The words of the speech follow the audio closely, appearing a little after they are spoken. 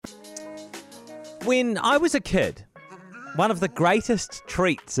When I was a kid, one of the greatest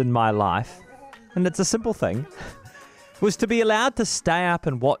treats in my life, and it's a simple thing, was to be allowed to stay up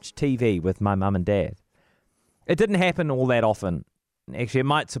and watch TV with my mum and dad. It didn't happen all that often. Actually, it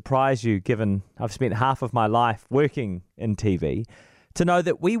might surprise you, given I've spent half of my life working in TV, to know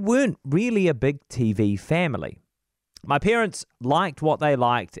that we weren't really a big TV family. My parents liked what they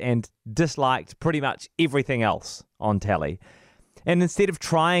liked and disliked pretty much everything else on telly. And instead of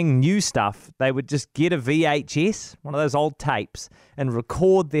trying new stuff, they would just get a VHS, one of those old tapes, and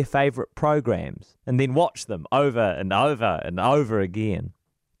record their favourite programs, and then watch them over and over and over again.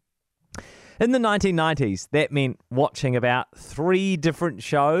 In the 1990s, that meant watching about 3 different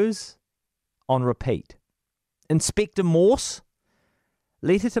shows on repeat. Inspector Morse,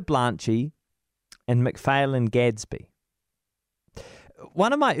 Letter to Blanche, and MacPhail and Gadsby.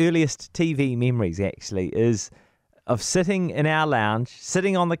 One of my earliest TV memories, actually, is of sitting in our lounge,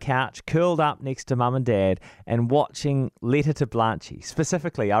 sitting on the couch, curled up next to mum and dad, and watching Letter to Blanche.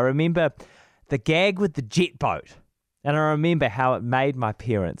 Specifically, I remember the gag with the jet boat, and I remember how it made my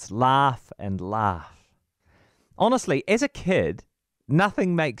parents laugh and laugh. Honestly, as a kid,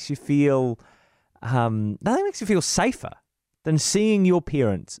 nothing makes you feel safer than seeing your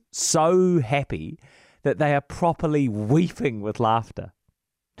parents so happy that they are properly weeping with laughter.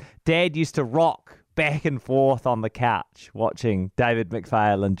 Dad used to rock back and forth on the couch watching David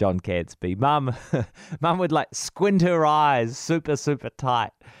MacPhail and John Gadsby. Mum would squint her eyes super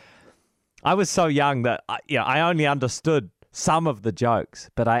tight. I was so young that I only understood some of the jokes,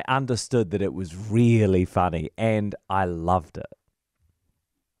 but I understood that it was really funny and I loved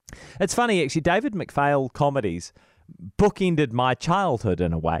it. It's funny, actually, David MacPhail comedies bookended my childhood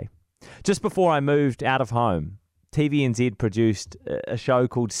in a way. Just before I moved out of home, TVNZ produced a show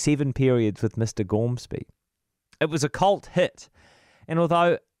called 7 Periods with Mr. Gormsby. It was a cult hit, and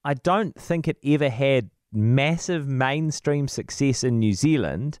although I don't think it ever had massive mainstream success in New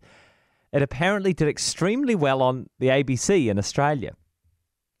Zealand, it apparently did extremely well on the ABC in Australia.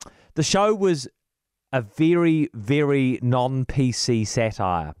 The show was a very, very non-PC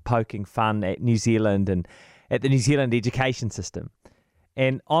satire, poking fun at New Zealand and at the New Zealand education system.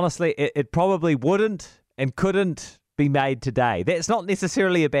 And honestly, it probably wouldn't and couldn't be made today. That's not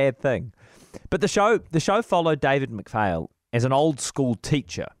necessarily a bad thing. But the show followed David MacPhail as an old school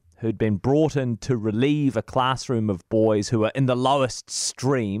teacher who'd been brought in to relieve a classroom of boys who were in the lowest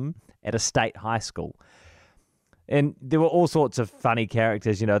stream at a state high school. And there were all sorts of funny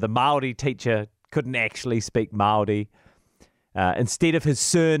characters. The Māori teacher couldn't actually speak Māori. Instead of his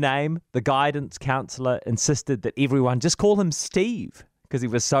surname, the guidance counsellor insisted that everyone just call him Steve because he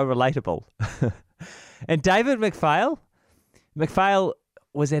was so relatable. And David MacPhail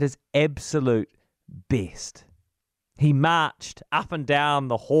was at his absolute best. He marched up and down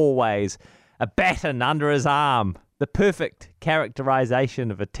the hallways, a baton under his arm, the perfect characterization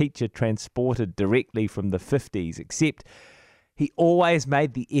of a teacher transported directly from the 50s, except he always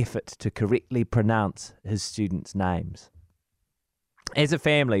made the effort to correctly pronounce his students' names. As a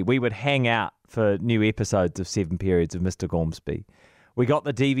family, we would hang out for new episodes of 7 Periods of Mr. Gormsby. We got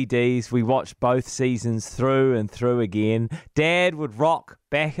the DVDs, we watched both seasons through and through again. Dad would rock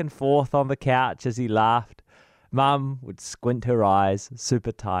back and forth on the couch as he laughed. Mum would squint her eyes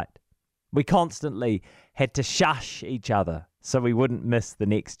super tight. We constantly had to shush each other so we wouldn't miss the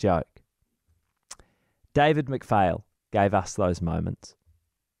next joke. David MacPhail gave us those moments.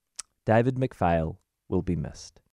 David MacPhail will be missed.